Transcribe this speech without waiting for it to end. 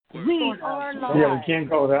We are live. Yeah, we can't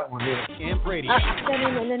call that one either. Camp Radio. Ladies and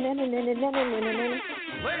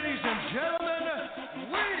gentlemen,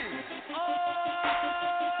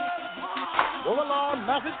 Go along,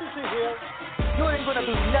 nothing to see here. you ain't gonna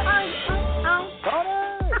be nothing.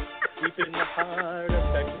 Tony! Keeping the heart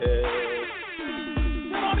affected.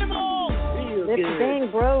 Geronimo! Real Lift the good.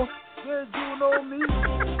 bang, bro. Yes, you know me.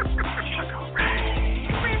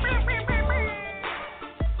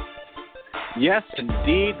 Yes,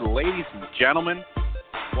 indeed, ladies and gentlemen.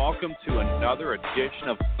 Welcome to another edition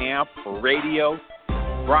of AMP Radio,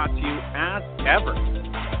 brought to you as ever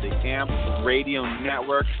by the AMP Radio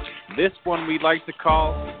Network. This one we like to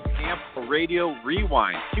call AMP Radio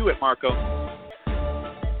Rewind. Cue it, Marco.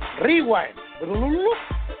 Rewind.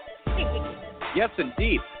 Yes,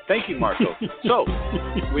 indeed. Thank you, Marco. So,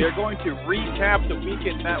 we are going to recap the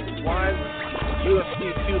weekend that was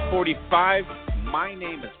UFC 245. My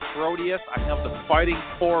name is Proteus. I have the Fighting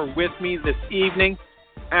Four with me this evening.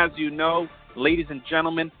 As you know, ladies and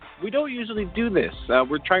gentlemen, we don't usually do this.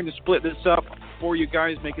 We're trying to split this up for you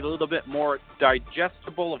guys, make it a little bit more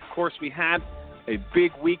digestible. Of course, we had a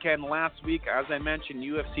big weekend last week. As I mentioned,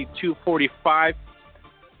 UFC 245.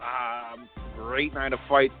 Great night of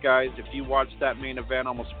fights, guys. If you watched that main event,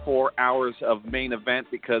 almost 4 hours of main event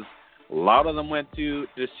because a lot of them went to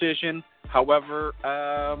decision. However,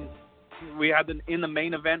 we had in the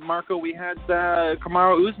main event, Marco, we had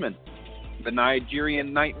Kamaru Usman, the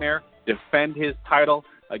Nigerian Nightmare, defend his title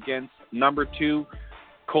against number 2,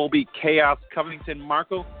 Colby Chaos Covington.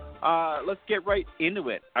 Marco, let's get right into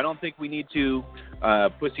it. I don't think we need to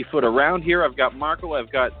pussyfoot around here. I've got Marco,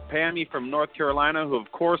 I've got Pammy from North Carolina, who,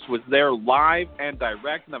 of course, was there live and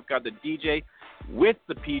direct, and I've got the DJ with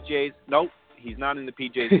the PJs. Nope, he's not in the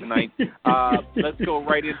PJs tonight. Let's go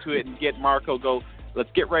right into it and get Marco go. Let's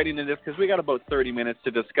get right into this because we got about 30 minutes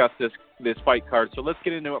to discuss this fight card. So let's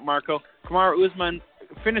get into it, Marco. Kamaru Usman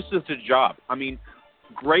finishes the job. I mean,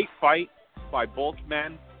 great fight by both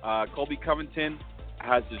men. Colby Covington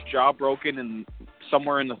has his jaw broken and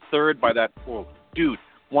somewhere in the third by that,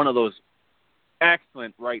 one of those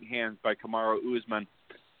excellent right hands by Kamaru Usman.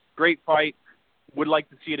 Great fight. Would like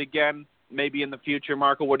to see it again, maybe in the future.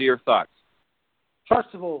 Marco, what are your thoughts?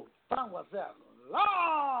 First of all, that was that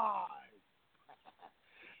live.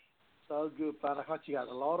 So good, man. I thought you got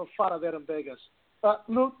a lot of fun out there in Vegas. But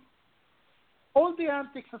look, all the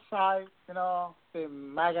antics aside, the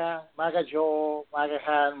MAGA Joe, MAGA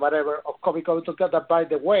hand, whatever, of Colby Covington got that. By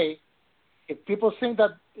the way, if people think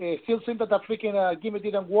that, still think that freaking gimme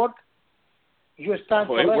didn't work, you stand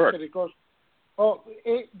corrected because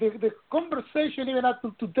the conversation even up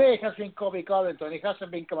to today has been Colby Covington. It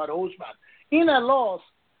hasn't been Kamaru Usman. In a loss,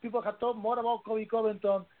 people have talked more about Colby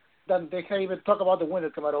Covington than they can even talk about the winner,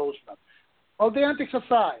 Kamaru Usman. All the antics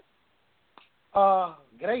aside,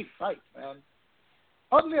 great fight, man.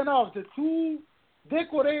 Oddly enough, the two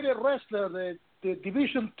decorated wrestlers, the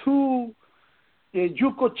Division 2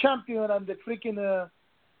 JUCO champion and the freaking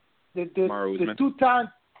the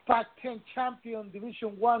two-time Pac-10 champion, Division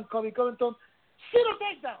 1, Colby Covington, zero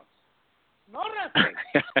takedowns. No wrestling.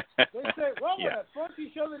 They say, well, we're going to punch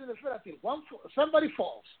each other in the face until somebody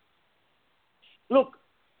falls. Look,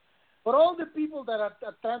 for all the people that are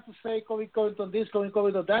trying to say Colby Covington this, Colby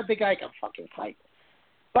Covington that, the guy can fucking fight.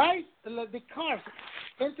 Right? The cards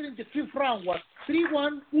entering the fifth round was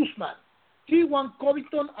 3-1 Usman, 3-1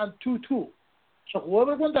 Covington, and 2-2. So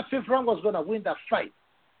whoever won the fifth round was going to win that fight.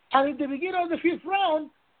 And in the beginning of the fifth round,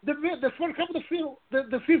 the first half of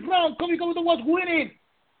the fifth round, Colby Covington was winning.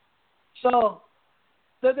 So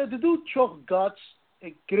the dude choked guts.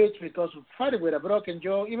 It grits because of fighting with a broken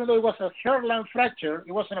jaw. Even though it was a hairline fracture,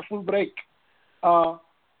 it wasn't a full break.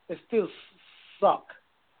 It still sucked.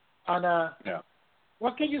 And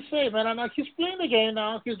what can you say, man? And he's playing the game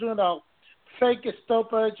now. He's doing a fake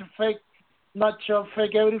stoppage, fake nutshell,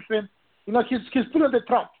 fake everything. He's putting the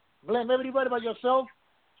trap. Blame everybody but yourself,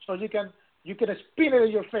 so you can spin it in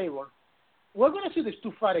your favor. We're gonna see this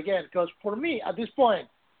two fight again because for me at this point,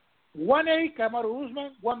 1A Kamaru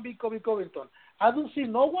Usman, 1B Colby Covington. I don't see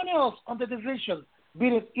no one else on the division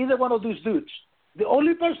beating either one of these dudes. The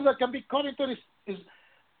only person that can beat Covington is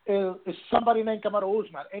somebody named Kamaru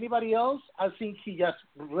Usman. Anybody else, I think he just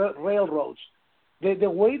railroads. The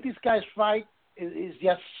way these guys fight is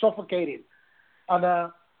just suffocating.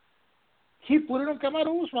 And he put it on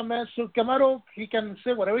Kamaru Usman, man. So Kamaru, he can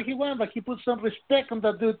say whatever he wants, but he put some respect on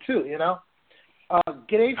that dude too,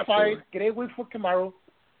 Great fight, great win for Kamaru.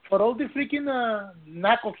 For all the freaking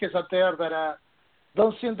knuckleheads out there that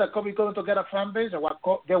don't think that Colby Covington get a fan base,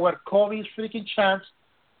 they were Colby's freaking chants.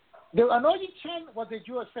 The annoying chant was the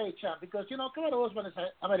USA chant because, Kamaru Usman is an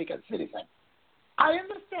American citizen. I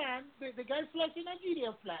understand the guy flies a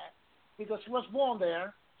Nigerian flag because he was born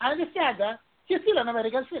there. I understand that. He's still an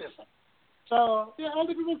American citizen. So, yeah, all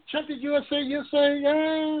the people chanted USA,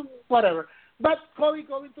 yeah, whatever. But Kobe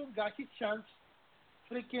Covington got his chance.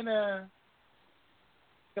 Freaking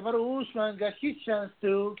Kamaru Usman got his chance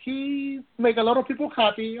too. He make a lot of people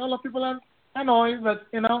happy. A lot of people are annoyed, but,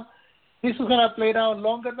 this is going to play out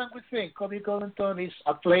longer than we think. Kobe Covington is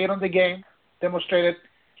a player on the game, demonstrated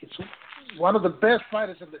he's one of the best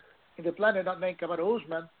fighters in the planet, not named Kamaru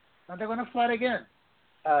Usman, and they're going to fight again.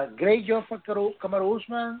 Great job for Kamaru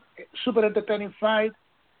Usman, super entertaining fight,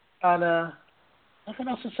 and nothing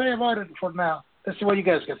else to say about it for now. Let's see what you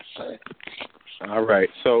guys get to say. All right,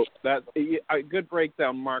 so that a good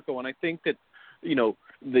breakdown, Marco, and I think that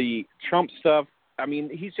the Trump stuff. I mean,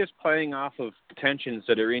 he's just playing off of tensions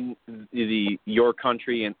that are in your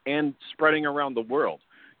country and spreading around the world.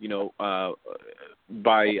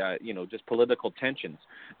 By just political tensions.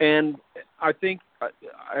 And I think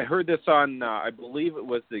I heard this on, I believe it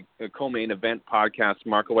was the Co-Main Event podcast,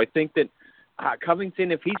 Marco. I think that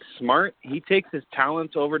Covington, if he's smart, he takes his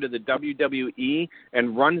talents over to the WWE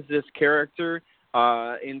and runs this character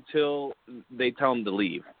until they tell him to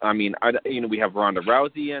leave. I mean, we have Ronda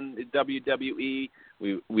Rousey in the WWE.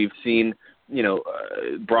 We've seen,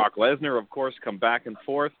 Brock Lesnar, of course, come back and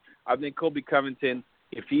forth. I think Colby Covington,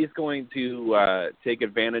 if he's going to take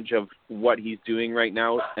advantage of what he's doing right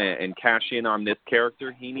now and cash in on this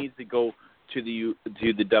character, he needs to go to the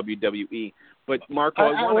WWE. But Marco,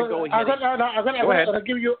 I want to go ahead. Go ahead. I'll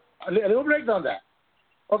give you a little breakdown on that.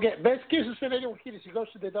 Okay, best case scenario here is he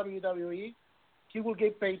goes to the WWE. He will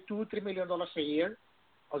get paid $2-3 million a year.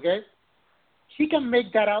 Okay, he can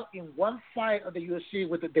make that out in one fight of the UFC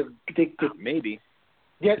with the maybe.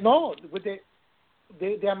 Yeah, no, with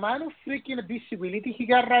the amount of freaking visibility he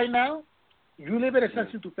got right now, you leave it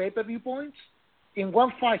essentially to pay-per-view points. In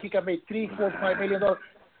one fight, he can make $3, $4, $5 million.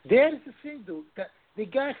 There is the thing, dude. That the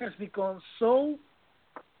guy has become so.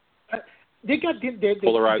 They got the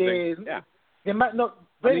polarizing.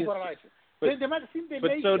 Very polarizing. But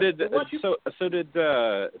so did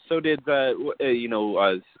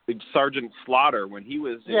Sergeant Slaughter when he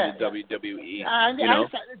was in the WWE.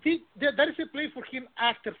 That is a place for him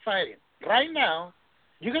after fighting. Right now,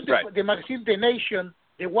 you got the magazine, The Nation,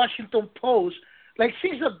 the Washington Post, like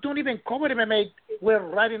things that don't even cover MMA were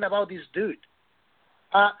writing about this dude.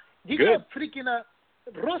 You got freaking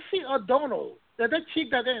Rosie O'Donnell, that chick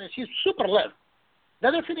she's super left.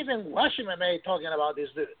 That doesn't even watch MMA talking about this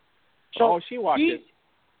dude. So she watches.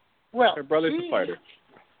 Her brother's a fighter.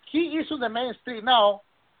 He is on the mainstream now.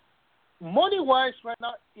 Money-wise, right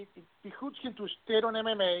now, it behooves him to stay on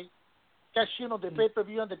MMA, cash in on the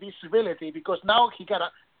pay-per-view and the visibility, because now he's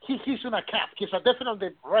on a camp. He's definitely on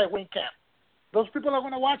the right-wing camp. Those people are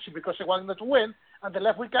going to watch him because they want him to win, and the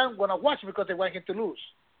left-wing camp going to watch him because they want him to lose.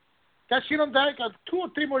 Cash in on that, 2 or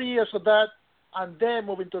 3 more years of that, and then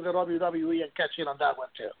move into the WWE and cash in on that one,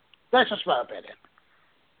 too. That's just my opinion.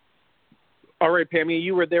 All right, Pammy,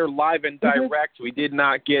 you were there live and direct. We did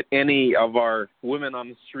not get any of our women on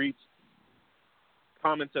the streets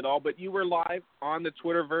comments at all, but you were live on the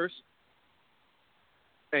Twitterverse,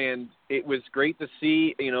 and it was great to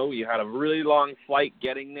see. You had a really long flight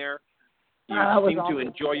getting there. You seemed to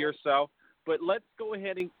enjoy yourself. But let's go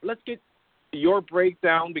ahead and let's get your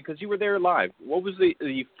breakdown because you were there live. What was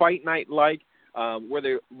the fight night like? Were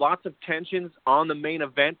there lots of tensions on the main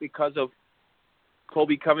event because of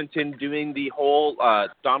Colby Covington doing the whole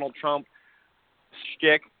Donald Trump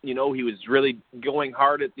shtick? He was really going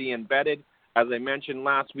hard at the embedded. As I mentioned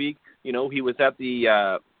last week, he was at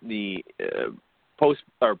the post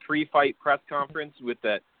or pre-fight press conference with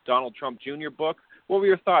the Donald Trump Jr. book. What were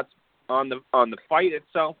your thoughts on the fight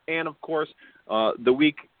itself, and of course the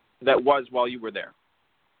week that was while you were there?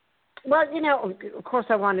 Well, of course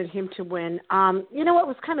I wanted him to win. What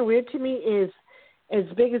was kind of weird to me is, as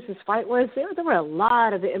big as this fight was, there were a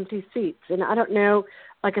lot of empty seats. And I don't know,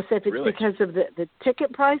 like I said, if it's because of the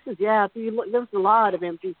ticket prices. Yeah, if you look, there was a lot of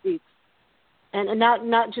empty seats. And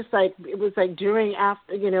not just like, it was like during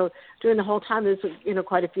the whole time, there's,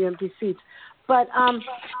 quite a few empty seats. But,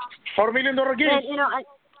 $4 million game. And,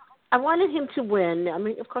 I wanted him to win. I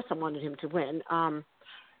mean, of course I wanted him to win.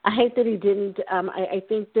 I hate that he didn't. I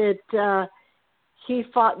think that he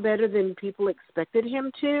fought better than people expected him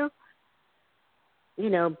to.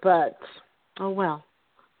 But, oh well.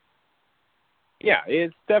 Yeah,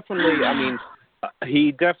 it's definitely,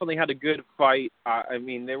 he definitely had a good fight.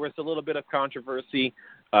 There was a little bit of controversy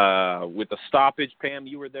with the stoppage. Pam,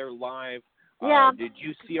 you were there live. Yeah. Did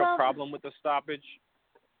you see a problem with the stoppage?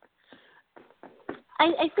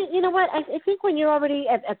 I think, I think when you're already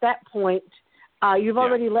at that point, You've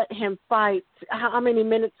already let him fight. How many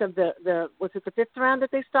minutes of the was it the 5th round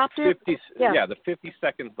that they stopped it? 50. Yeah, the 50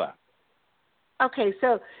 seconds left. Okay,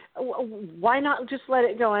 so why not just let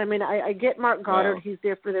it go? I mean, I get Mark Goddard; he's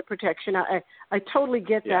there for the protection. I totally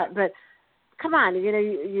get that, but come on,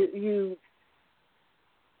 you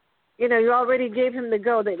already gave him the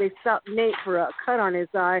go. They stopped Nate for a cut on his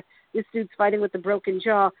eye. This dude's fighting with a broken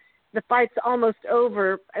jaw. The fight's almost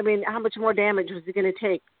over. I mean, how much more damage was he going to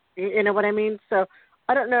take? You know what I mean? So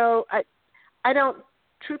I don't know. I don't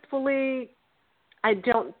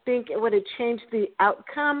think it would have changed the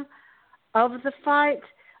outcome of the fight,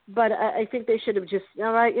 but I think they should have just,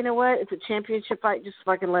 all right, you know what? It's a championship fight. Just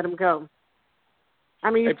fucking let him go.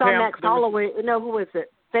 I mean, you saw Max Holloway. No, who was it?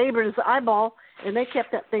 Faber's eyeball, and they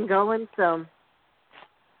kept that thing going. So.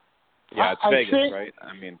 Yeah, it's Vegas, right?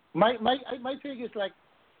 I mean, my thing is like,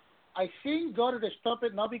 I think Goddard stopped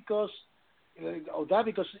it not because of that,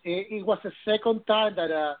 because it was the second time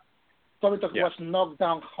that Covington was knocked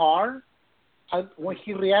down hard. And when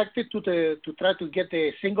he reacted to try to get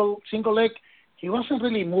the single leg, he wasn't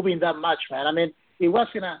really moving that much, man. I mean, it was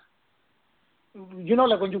in a,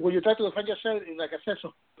 like when you try to defend yourself, like a sense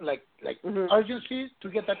of like urgency to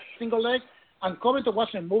get that single leg, and Covington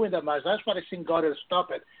wasn't moving that much. That's why I think Goddard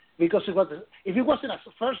stopped it, because if it wasn't a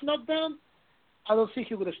first knockdown, I don't think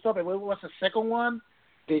he would have stopped it. When it was the second one,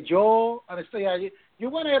 the jaw, and you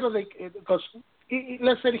want to have because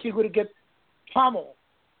let's say he would get pummeled.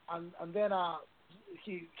 And then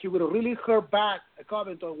he would have really hurt back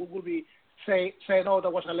Covington. We would be saying, "Oh,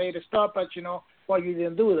 that was a late stoppage. Why you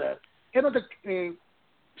didn't do that?" The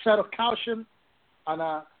side of caution,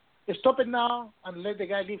 and stop it now and let the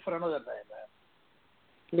guy live for another day,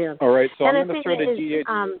 man. Yeah. All right. So and I'm going to throw to DJ.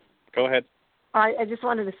 Go ahead. I just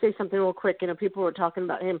wanted to say something real quick. People were talking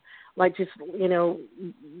about him, like just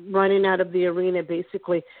running out of the arena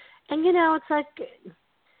basically, and it's like.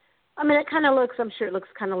 I mean, I'm sure it looks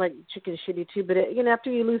kind of like chicken shitty too, but after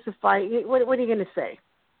you lose the fight, what are you going to say?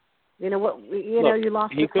 You lost the fight.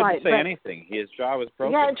 He couldn't say anything. His jaw was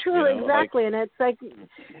broken. Yeah, true, exactly. And it's like,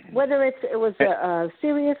 whether it was a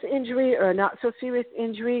serious injury or a not so serious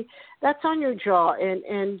injury, that's on your jaw.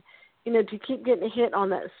 And to keep getting hit on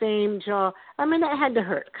that same jaw, I mean, that had to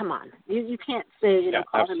hurt. Come on. You can't say,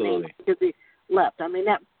 call him names because he left. I mean,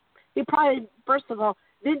 he probably, first of all,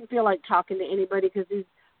 didn't feel like talking to anybody because he's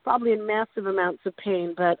probably in massive amounts of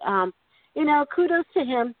pain, but kudos to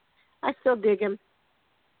him. I still dig him.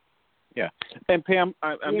 Yeah, and Pam,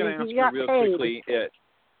 I'm going to ask you real quickly.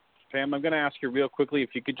 Pam, I'm going to ask you real quickly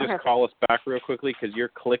if you could just call us back real quickly because you're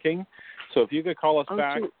clicking. So if you could call us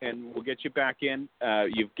back, and we'll get you back in.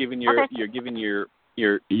 You've given your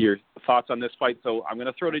thoughts on this fight. So I'm going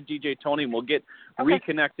to throw to DJ Tony, and we'll get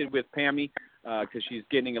reconnected with Pammy. Because she's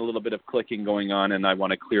getting a little bit of clicking going on, and I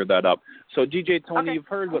want to clear that up. So, DJ Tony, you've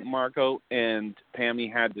heard what Marco and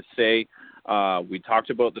Pammy had to say. We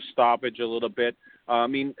talked about the stoppage a little bit. I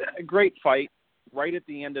mean, a great fight right at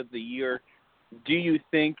the end of the year. Do you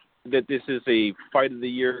think that this is a fight of the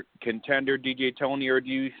year contender, DJ Tony, or do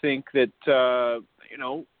you think that,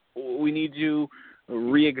 we need to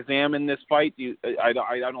re-examine this fight? I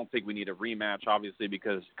don't think we need a rematch, obviously,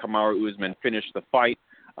 because Kamaru Usman finished the fight.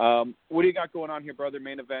 What do you got going on here, brother?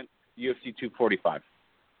 Main event, UFC 245.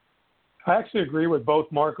 I actually agree with both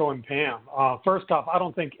Marco and Pam. First off, I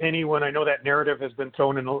don't think anyone, I know that narrative has been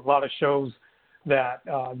thrown in a lot of shows that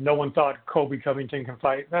no one thought Colby Covington can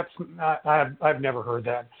fight. I've never heard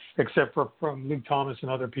that, except from Luke Thomas and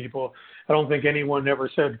other people. I don't think anyone ever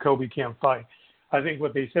said Colby can't fight. I think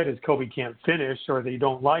what they said is Colby can't finish or they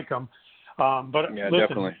don't like him. But listen,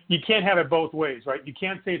 definitely. You can't have it both ways, right? You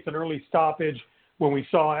can't say it's an early stoppage when we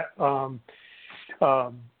saw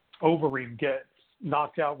Overeem get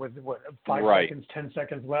knocked out with 5 seconds, 10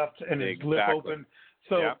 seconds left, and his lip open.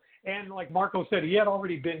 So, and like Marco said, he had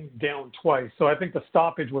already been down twice. So I think the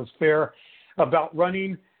stoppage was fair. About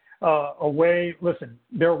running away, listen,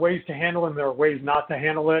 there are ways to handle it and there are ways not to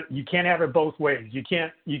handle it. You can't have it both ways. You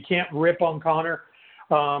can't rip on Conor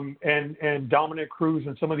and Dominic Cruz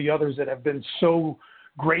and some of the others that have been so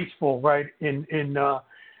graceful, right, in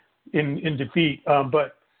defeat.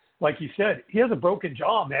 But like you said, he has a broken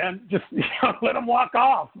jaw, man. Just let him walk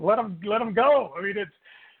off. Let him go. I mean,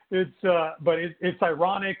 it's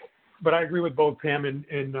ironic, but I agree with both Pam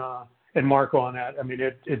and Marco on that. I mean,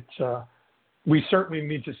 we certainly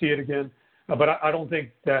need to see it again. But I don't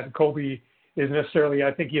think that Colby is necessarily.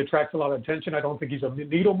 I think he attracts a lot of attention. I don't think he's a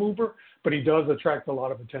needle mover, but he does attract a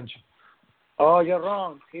lot of attention. Oh, you're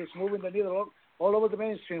wrong. He's moving the needle all over the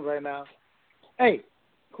mainstream right now. Hey,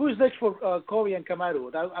 who is next for Colby and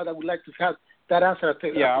Kamaru? I would like to have that answer.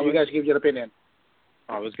 You guys give your opinion.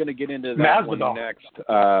 I was going to get into that one next.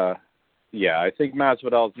 Yeah, I think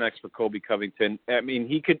Masvidal is next for Colby Covington. I mean,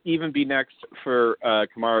 he could even be next for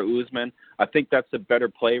Kamaru Usman. I think that's a better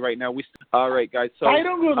play right now. All right, guys. So,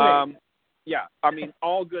 yeah, I mean,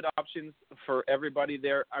 all good options for everybody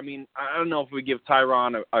there. I mean, I don't know if we give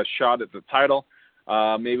Tyron a shot at the title.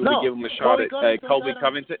 Maybe we give him a shot at Colby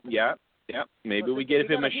Covington. Yeah. Maybe we give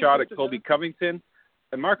him a shot at Colby Covington.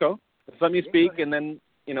 And Marco, just let me speak, and then,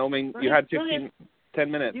 you know, I mean, you had 10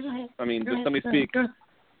 minutes. I mean, just let me speak.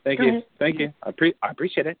 Thank you. I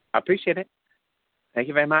appreciate it. Thank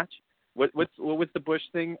you very much. What was the Bush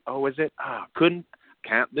thing? Oh, was it?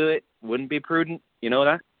 Can't do it. Wouldn't be prudent. You know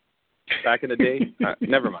that? Back in the day?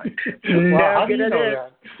 Never mind. How do you know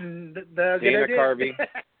that?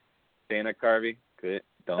 Dana Carvey. Good.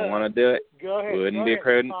 Don't want to do it. Go ahead. Wouldn't be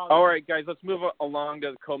prudent. All right, guys, let's move along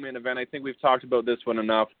to the co-main event. I think we've talked about this one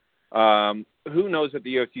enough. Who knows what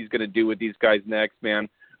the UFC is going to do with these guys next, man?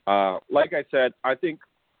 Like I said, I think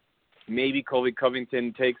maybe Colby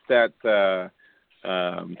Covington takes that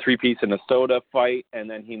three-piece Minnesota fight, and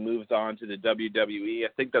then he moves on to the WWE. I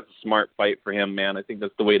think that's a smart fight for him, man. I think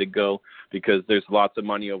that's the way to go because there's lots of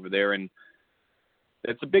money over there, and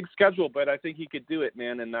it's a big schedule, but I think he could do it,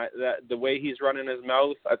 man. And that the way he's running his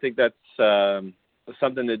mouth, I think that's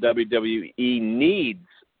something the WWE needs,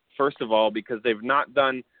 first of all, because they've not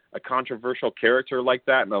done a controversial character like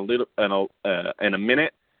that in a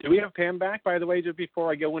minute. Do we have Pam back, by the way, just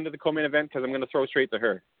before I go into the co-main event? Because I'm going to throw straight to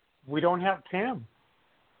her. We don't have Pam.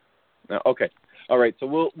 No, okay. All right.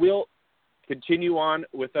 So we'll continue on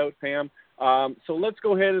without Pam. So let's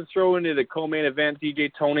go ahead and throw into the co-main event. DJ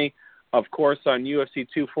Tony, of course, on UFC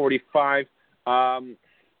 245.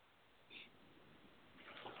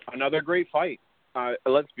 Another great fight.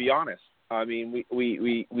 Let's be honest. I mean,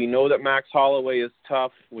 we know that Max Holloway is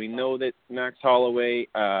tough. We know that Max Holloway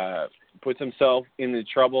puts himself into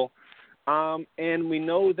trouble. And we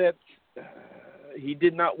know that he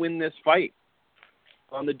did not win this fight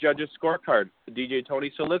on the judges' scorecard, DJ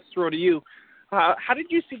Tony. So let's throw to you. How did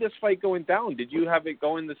you see this fight going down? Did you have it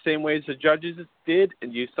going the same way as the judges did,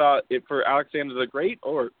 and you saw it for Alexander the Great,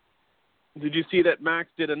 or did you see that Max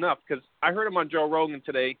did enough? Because I heard him on Joe Rogan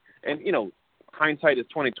today, and, you know, hindsight is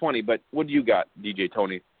 20/20, but what do you got, DJ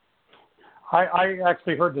Tony? I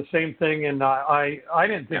actually heard the same thing, and I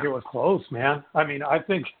didn't think it was close, man. I mean, I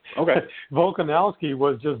think Volkanovski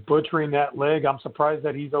was just butchering that leg. I'm surprised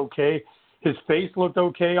that he's okay. His face looked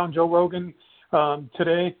okay on Joe Rogan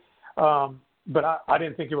today, but I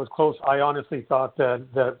didn't think it was close. I honestly thought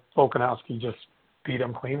that Volkanovski just beat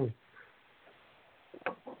him cleanly.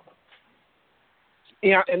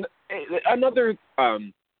 Yeah, and another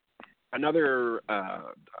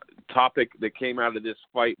topic that came out of this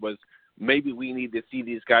fight was maybe we need to see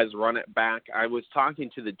these guys run it back. I was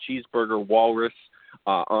talking to the Cheeseburger Walrus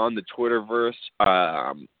on the Twitterverse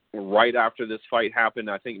right after this fight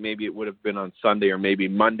happened. I think maybe it would have been on Sunday or maybe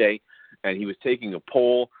Monday, and he was taking a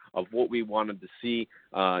poll of what we wanted to see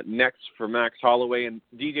next for Max Holloway. And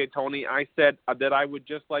DJ Tony, I said that I would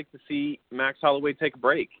just like to see Max Holloway take a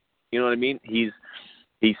break. You know what I mean? He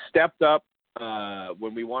stepped up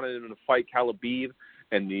when we wanted him to fight Khabib,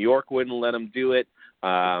 and New York wouldn't let him do it.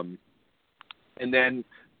 And then,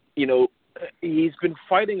 you know, he's been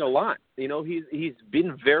fighting a lot. You know, he's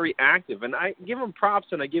been very active, and I give him props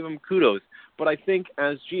and I give him kudos. But I think,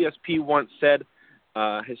 as GSP once said,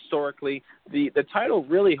 historically, the title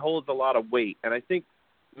really holds a lot of weight, and I think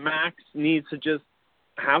Max needs to just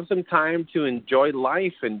have some time to enjoy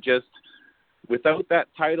life and just without that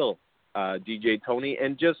title, DJ Tony,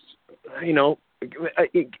 and just, you know,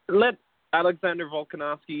 let Alexander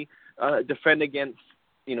Volkanovski defend against,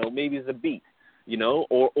 you know, maybe Zabit, you know,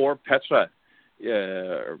 or Petra,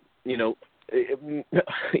 you know,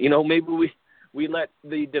 maybe we let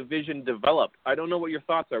the division develop. I don't know what your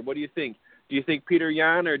thoughts are. What do you think? Do you think Peter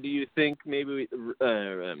Yan, or do you think maybe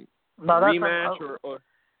rematch or?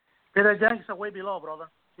 Peter Yan is a way below, brother.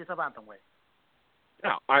 He's a bantamweight.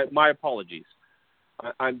 No, my apologies.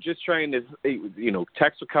 I'm just trying to, you know,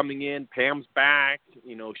 texts are coming in. Pam's back.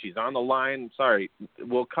 You know, she's on the line. Sorry.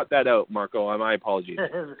 We'll cut that out, Marco. My apologies.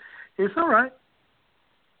 It's all right.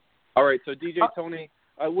 All right. So, DJ Tony,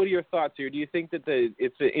 what are your thoughts here? Do you think that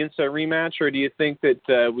it's an instant rematch, or do you think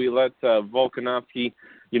that we let Volkanovski,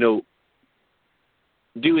 you know,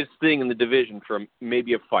 do his thing in the division for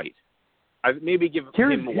maybe a fight? Maybe give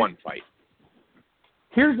him one fight.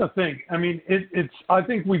 Here's the thing. I mean, it's. I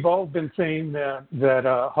think we've all been saying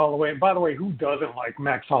that Holloway. And by the way, who doesn't like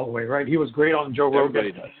Max Holloway, right? He was great on Joe Rogan.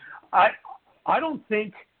 Everybody does. I don't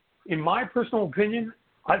think, in my personal opinion,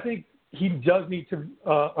 I think he does need to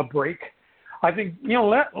a break. I think,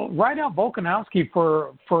 ride out Volkanovski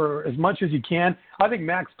for as much as you can. I think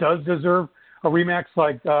Max does deserve a rematch,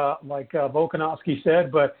 like Volkanovski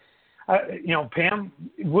said. But Pam,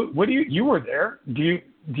 what do you were there? Do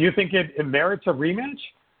you think it merits a rematch?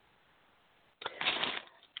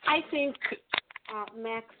 I think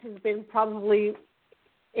Max has been probably,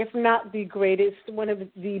 if not the greatest, one of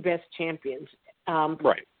the best champions.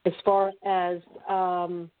 Right. As far as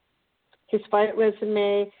his fight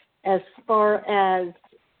resume, as far as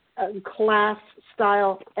class,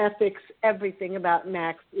 style, ethics, everything about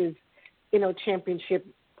Max is, championship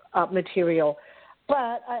material.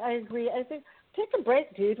 But I agree. I think take a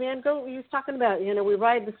break, dude, man. Go. He was talking about, we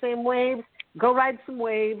ride the same waves. Go ride some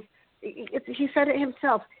waves. He said it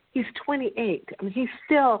himself. He's 28. I mean, he's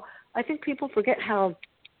still. I think people forget how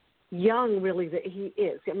young, really, that he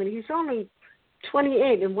is. I mean, he's only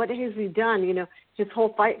 28, and what has he done? His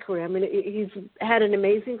whole fight career. I mean, he's had an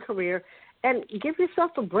amazing career. And give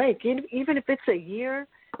yourself a break, even if it's a year,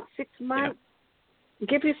 6 months. Yeah.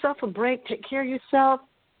 Give yourself a break. Take care of yourself.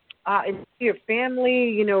 Your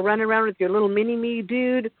family, run around with your little mini-me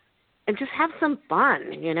dude, and just have some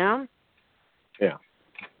fun, Yeah.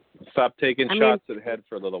 Stop taking shots to the head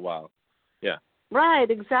for a little while. Yeah. Right,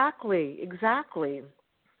 exactly. Does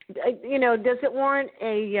it warrant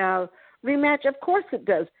a rematch? Of course it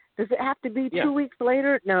does. Does it have to be 2 weeks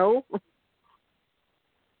later? No.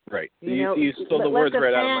 Right. You stole the words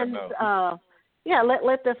right out of my mouth.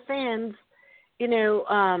 Let the fans,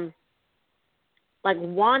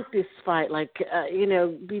 want this fight,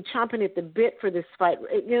 be chomping at the bit for this fight.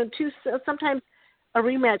 Sometimes a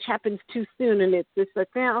rematch happens too soon, and it's just like,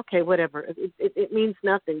 okay, whatever. It means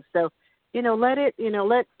nothing. So,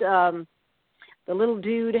 let the little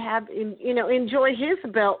dude have, enjoy his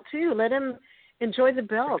belt too. Let him enjoy the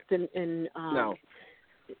belt and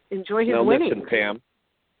enjoy his winning. Listen, Pam.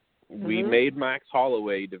 We made Max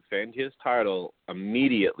Holloway defend his title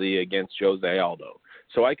immediately against Jose Aldo.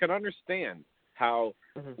 So I can understand how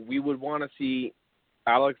we would want to see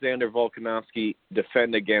Alexander Volkanovski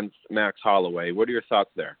defend against Max Holloway. What are your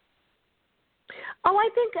thoughts there? Oh,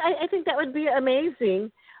 I think that would be amazing,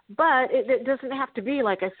 but it doesn't have to be,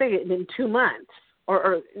 like I say, in 2 months.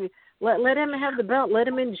 Or let him have the belt. Let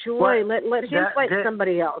him enjoy. Let him fight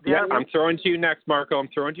somebody else. Yeah, I'm throwing to you next, Marco.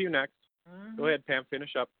 Go ahead, Pam.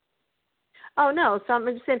 Finish up. Oh, no. So I'm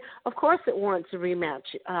just saying, of course it warrants a rematch.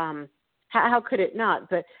 How could it not?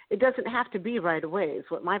 But it doesn't have to be right away is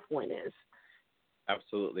what my point is.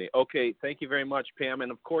 Absolutely. Okay, thank you very much, Pam.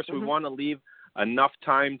 And, of course, we want to leave enough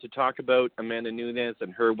time to talk about Amanda Nunes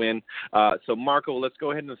and her win. So, Marco, let's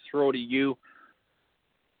go ahead and throw to you.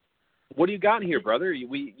 What do you got here, brother?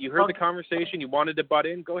 You heard the conversation. You wanted to butt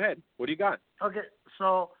in. Go ahead. What do you got? Okay,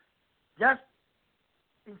 so just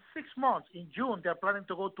in 6 months, in June, they're planning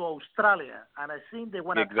to go to Australia, and I think they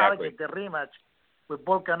want to target the rematch with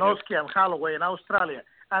Volkanovski and Holloway in Australia,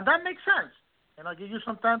 and that makes sense. Give you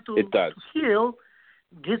some time to heal,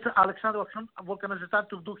 give Alexander Volkanovski time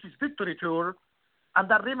to do his victory tour, and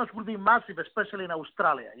that rematch will be massive, especially in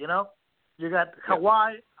Australia. You got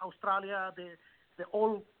Hawaii, Australia, the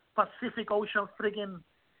all Pacific Ocean friggin'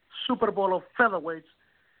 Super Bowl of featherweights.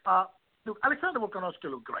 Look, Alexander Volkanovski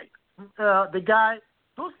looked great.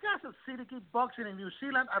 Those guys at City Kickboxing in New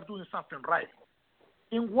Zealand are doing something right.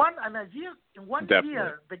 In one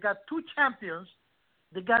year, they got 2 champions.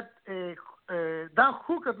 They got Dan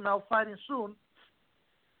Hooker now fighting soon.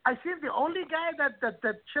 I think the only guy that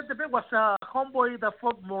shed the bed was homeboy that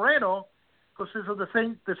fought Moreno, because it's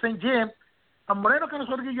the same gym. And Moreno can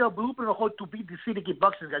sort of give you a blueprint of how to beat the City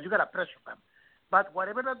Kickboxing guys. You got to pressure them. But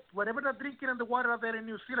whatever they're drinking in the water out there in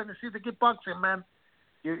New Zealand, you see the Kickboxing, man.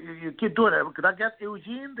 You keep doing it. Because I got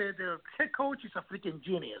Eugene, the head coach, is a freaking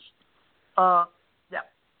genius.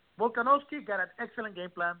 Volkanovski got an excellent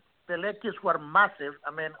game plan. The leg kicks were massive.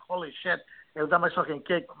 I mean, holy shit. Every time I saw him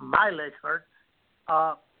kick, my legs hurt.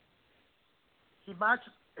 He matched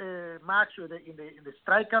in the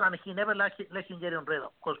striker, and he never let him get in rhythm.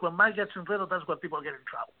 Because when Mike gets in rhythm, that's when people get in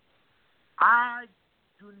trouble. I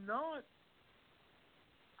do not.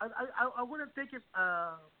 I wouldn't take it.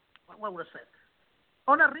 What would I say?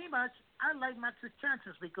 On a rematch, I like Max's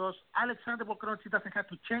chances because Alexander Volkanovski doesn't have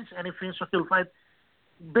to change anything, so he'll fight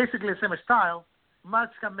basically the same style.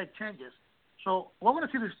 Max can make changes. So we're going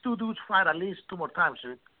to see these 2 dudes fight at least 2 more times.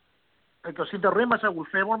 Because in the rematch, I will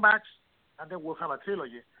favor Max, and then we'll have a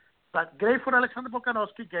trilogy. But great for Alexander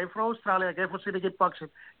Volkanovski, great for Australia, great for City Kickboxing.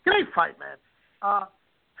 Great fight, man.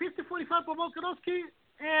 50-45 for Volkanovski?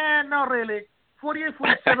 Not really.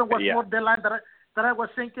 48-47 was more the line that I was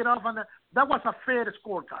thinking of, and that was a fair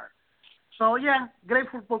scorecard. So, great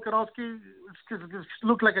for Volkanovski.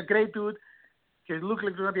 Looked like a great dude. He looks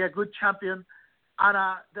like he's going to be a good champion.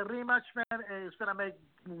 And the rematch, man, is going to make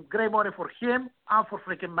great money for him and for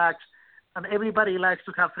freaking Max. And everybody likes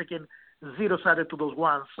to have freaking zeros added to those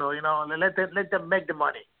ones. So, let them make the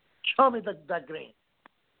money. Show me that green.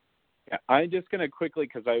 Yeah, I'm just going to quickly,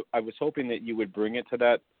 because I was hoping that you would bring it to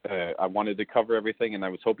that. I wanted to cover everything, and I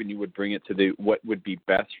was hoping you would bring it to what would be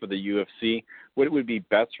best for the UFC. What would be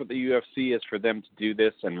best for the UFC is for them to do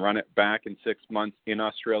this and run it back in 6 months in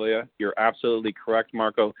Australia. You're absolutely correct,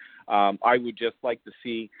 Marco. I would just like to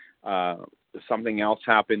see something else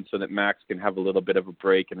happen so that Max can have a little bit of a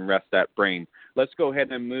break and rest that brain. Let's go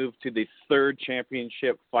ahead and move to the third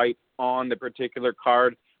championship fight on the particular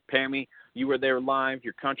card. Pammy, you were there live.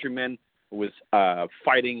 Your countryman was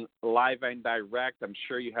fighting live and direct. I'm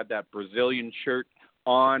sure you had that Brazilian shirt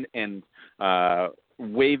on and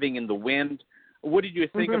waving in the wind. What did you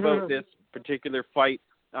think about this particular fight?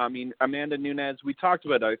 I mean, Amanda Nunes, we talked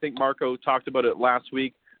about it. I think Marco talked about it last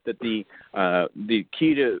week, that the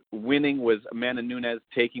key to winning was Amanda Nunes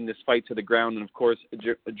taking this fight to the ground. And, of course,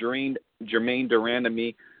 Germaine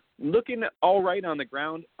Durandamy looking all right on the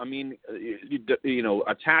ground. I mean,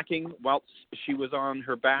 attacking while she was on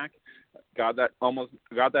her back. Got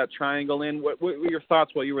that triangle in. What were your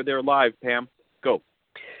thoughts while you were there live, Pam? Go.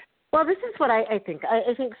 Well, this is what I think.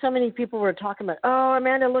 I think so many people were talking about, oh,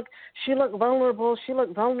 Amanda, she looked vulnerable,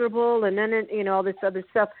 and then, all this other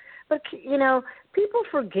stuff. But, people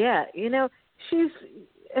forget, she's,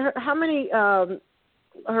 how many,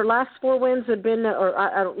 her last 4 wins have been, or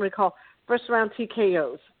I don't recall, first round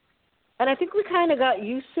TKOs. And I think we kind of got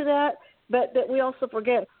used to that, but that we also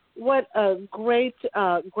forget what a great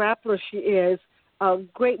grappler she is,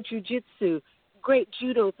 great jiu-jitsu, great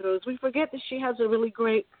judo throws. We forget that she has a really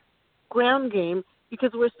great ground game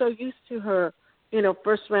because we're so used to her,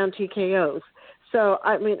 first-round TKOs. So,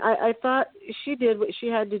 I mean, I thought she did what she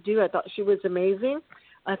had to do. I thought she was amazing.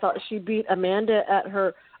 I thought she beat Amanda at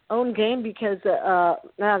her own game because,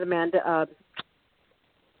 not Amanda,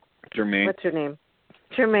 Germaine. What's her name?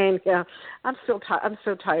 Germaine, yeah. I'm so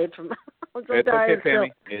tired from. I'm so it's tired. Okay, Pammy.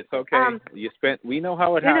 It's okay. We know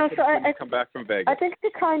how it happens when you come back from Vegas. I think she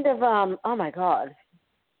kind of, oh my God,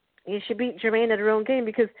 you should beat Germaine at her own game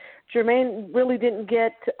because Germaine really didn't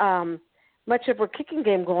get much of her kicking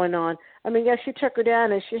game going on. I mean, yeah, she took her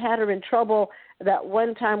down and she had her in trouble that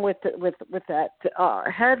one time with that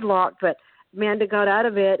headlock, but Amanda got out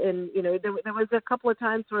of it, and there was a couple of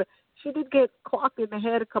times where she did get clocked in the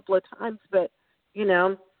head a couple of times, but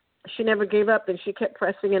she never gave up, and she kept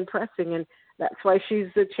pressing, and that's why she's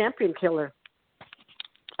the champion killer.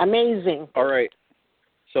 Amazing. All right.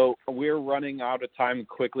 So we're running out of time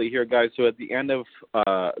quickly here, guys. So at the end of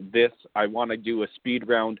this, I want to do a speed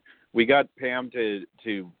round. We got Pam to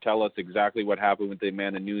tell us exactly what happened with the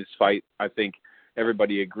Amanda Nunes fight. I think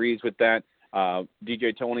everybody agrees with that.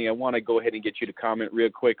 DJ Tony, I want to go ahead and get you to comment real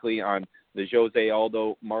quickly on the Jose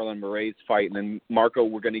Aldo Marlon Moraes fight, and then Marco,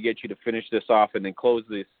 we're going to get you to finish this off and then close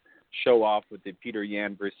this show off with the Peter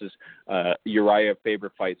Yan versus Uriah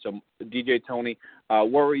Faber fight. So DJ Tony,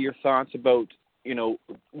 what were your thoughts about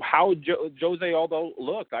how Jose Aldo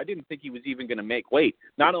looked? I didn't think he was even going to make weight.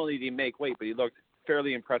 Not only did he make weight, but he looked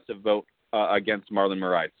fairly impressive against Marlon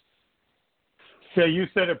Moraes. Yeah, you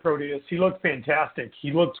said it, Proteus. He looked fantastic.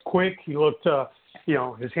 He looked quick. He looked,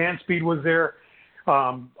 his hand speed was there.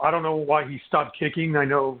 I don't know why he stopped kicking. I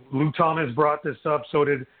know Lou Thomas brought this up. So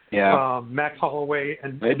did Max Holloway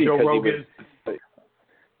and Joe Rogan.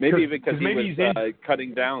 Maybe because he was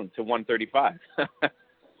cutting down to 135.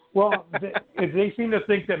 Well, they seem to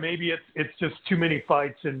think that maybe it's just too many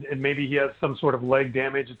fights and maybe he has some sort of leg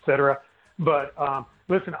damage, et cetera. But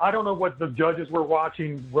listen, I don't know what the judges were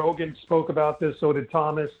watching. Rogan spoke about this, so did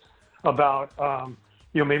Thomas, about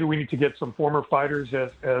maybe we need to get some former fighters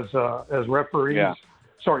as referees. Yeah.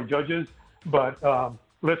 Sorry, judges. But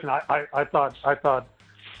listen, I thought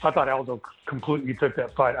Aldo completely took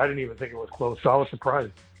that fight. I didn't even think it was close, so I was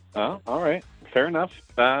surprised. Oh, all right, fair enough.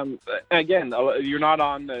 Again, you're not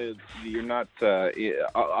on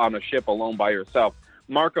on a ship alone by yourself,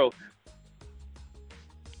 Marco.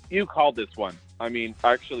 You called this one. I mean,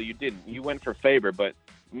 actually, you didn't. You went for Faber, but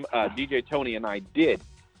DJ Tony and I did.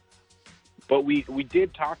 But we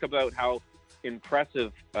did talk about how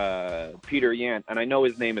impressive Peter Yan, and I know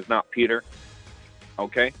his name is not Peter,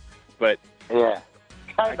 okay? But yeah.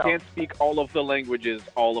 I can't speak all of the languages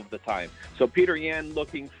all of the time. So Peter Yan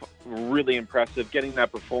looking really impressive, getting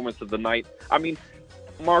that performance of the night. I mean,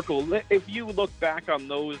 Marco, if you look back on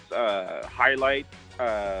those highlights,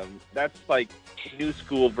 that's like new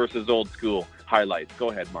school versus old school highlights.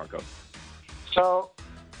 Go ahead, So,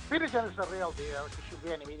 Peter Yan is a real deal. He should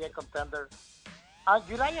be an immediate contender.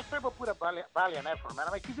 Uriah Faber put a valiant effort, man.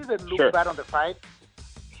 I mean, he didn't look bad on the fight.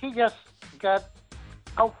 He just got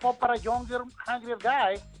outfought by a younger, hungrier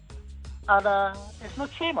guy, and it's no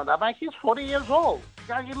shame on that. I mean, he's 40 years old.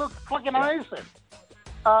 Guy, he looks fucking amazing.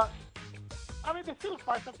 I mean, the still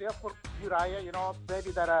fights up there for Uriah, you know,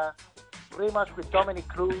 maybe that rematch with Dominic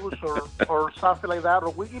Cruz or something like that,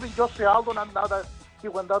 or even Jose Aldo, now that he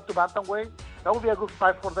went down to bantamweight. That would be a good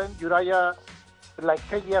fight for them. Uriah, like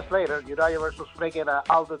 10 years later, Uriah versus freaking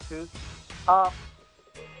Aldo too.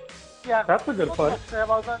 Yeah, that's a good fight. To say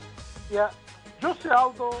about that? Yeah, Jose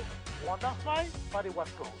Aldo won that fight, but it was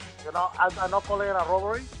close. You know, I'm not calling it a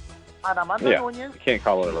robbery. And Amanda Nunes, you can't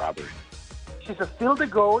call it a robbery. She's still the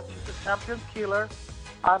GOAT. She's a champion killer.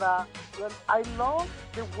 And I love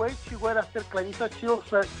the way she went after Clarissa Shields.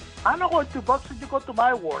 Said, I'm not going to boxing, you go to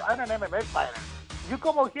my world. I'm an MMA fighter. You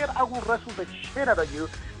come over here, I will wrestle the shit out of you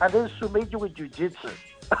and then submit you with jiu-jitsu.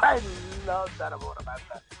 I love that about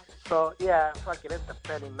Amanda. So, yeah, fucking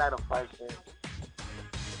entertaining night of fights.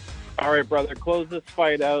 All right, brother, close this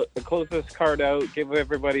fight out. Close this card out. Give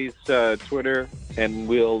everybody's Twitter, and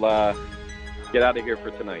we'll get out of here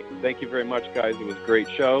for tonight. Thank you very much, guys. It was a great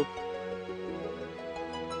show.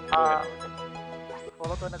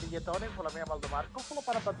 Follow Tony Dietone, follow me, Amaldo Marco, follow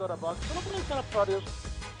para Pandora Box, follow Police and Produce,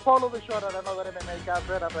 follow the show at another MMA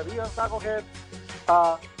Café, and Review, Sagohead.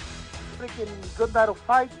 Freaking good night of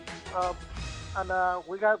fight. And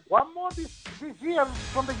we got one more this year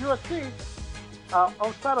from the UFC.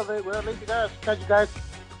 On Saturday, we'll let you guys catch you guys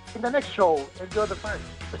in the next show. Enjoy the fight.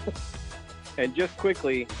 And just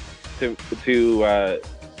quickly to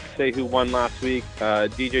say who won last week,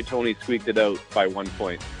 DJ Tony squeaked it out by 1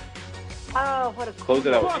 point. Oh, what a close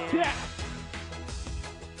it out. Man.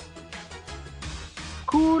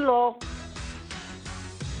 Cool.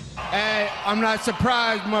 Hey, I'm not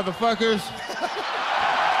surprised, motherfuckers.